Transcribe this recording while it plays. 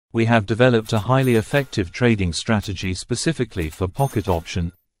We have developed a highly effective trading strategy specifically for pocket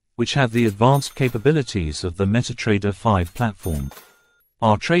option, which have the advanced capabilities of the Metatrader 5 platform.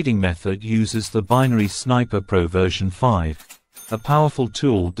 Our trading method uses the Binary Sniper Pro version 5, a powerful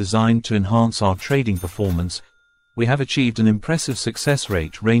tool designed to enhance our trading performance. We have achieved an impressive success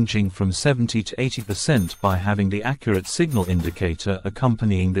rate ranging from 70 to 80% by having the accurate signal indicator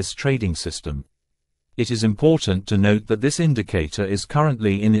accompanying this trading system. It is important to note that this indicator is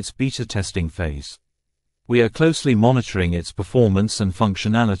currently in its beta testing phase. We are closely monitoring its performance and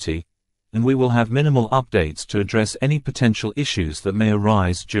functionality, and we will have minimal updates to address any potential issues that may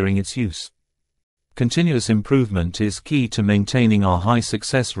arise during its use. Continuous improvement is key to maintaining our high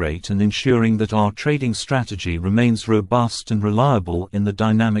success rate and ensuring that our trading strategy remains robust and reliable in the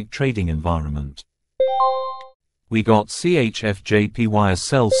dynamic trading environment. We got CHF-JPY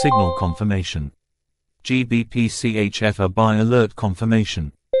sell signal confirmation. GBP CHF a buy alert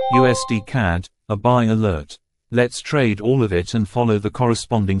confirmation. USD CAD, a buy alert. Let's trade all of it and follow the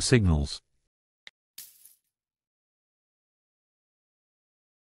corresponding signals.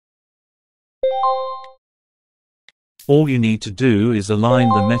 All you need to do is align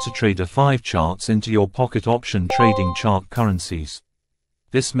the Metatrader 5 charts into your pocket option trading chart currencies.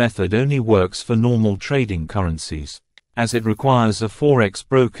 This method only works for normal trading currencies, as it requires a forex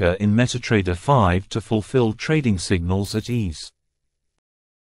broker in Metatrader 5 to fulfill trading signals at ease.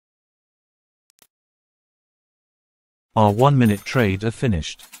 Our 1-minute trade are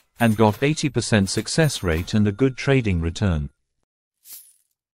finished, and got 80% success rate and a good trading return.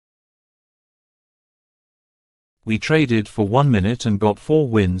 We traded for 1 minute and got 4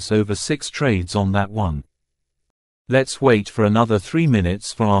 wins over 6 trades on that one. Let's wait for another 3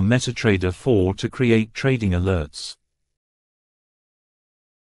 minutes for our Metatrader 4 to create trading alerts.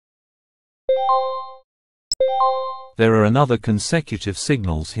 There are another consecutive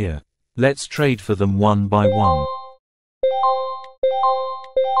signals here. Let's trade for them one by one.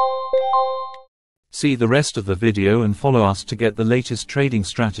 See the rest of the video and follow us to get the latest trading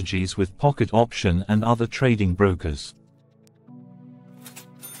strategies with Pocket Option and other trading brokers.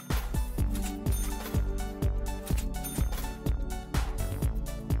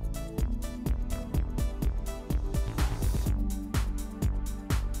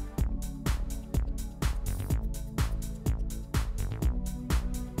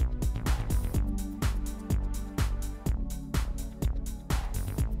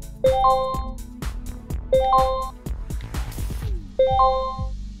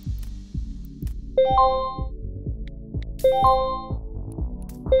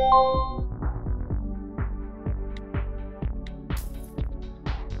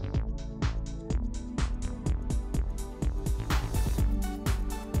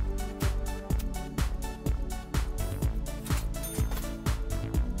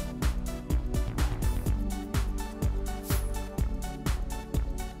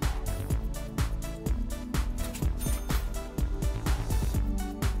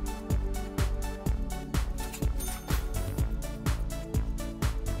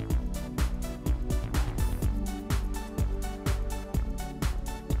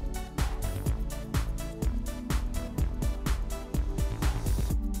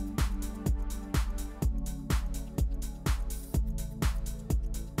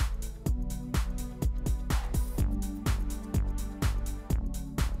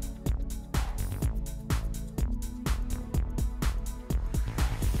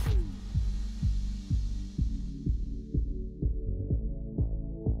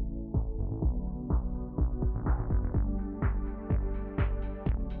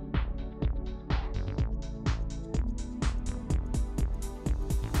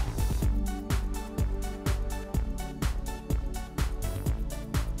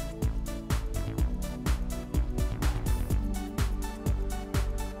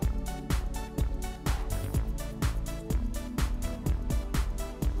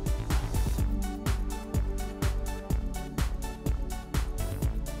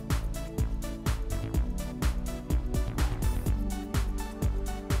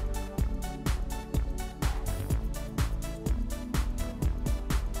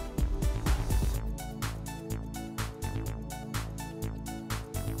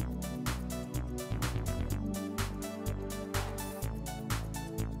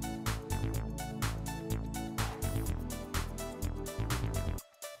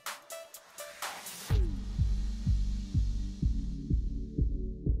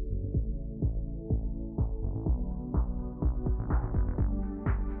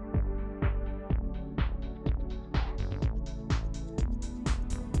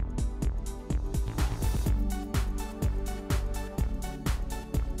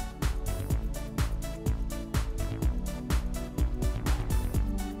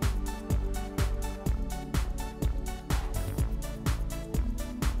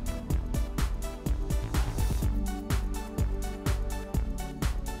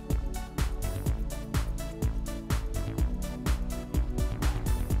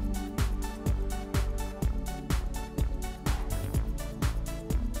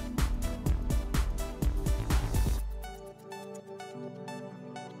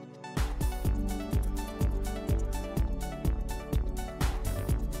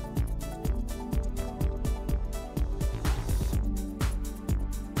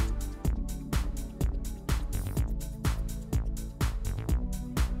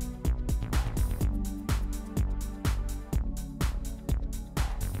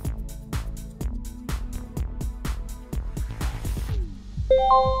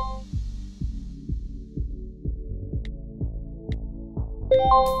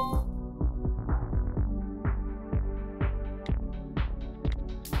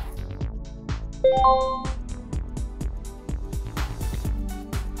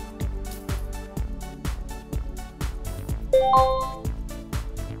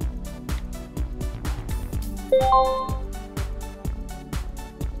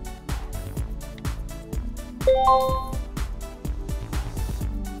 You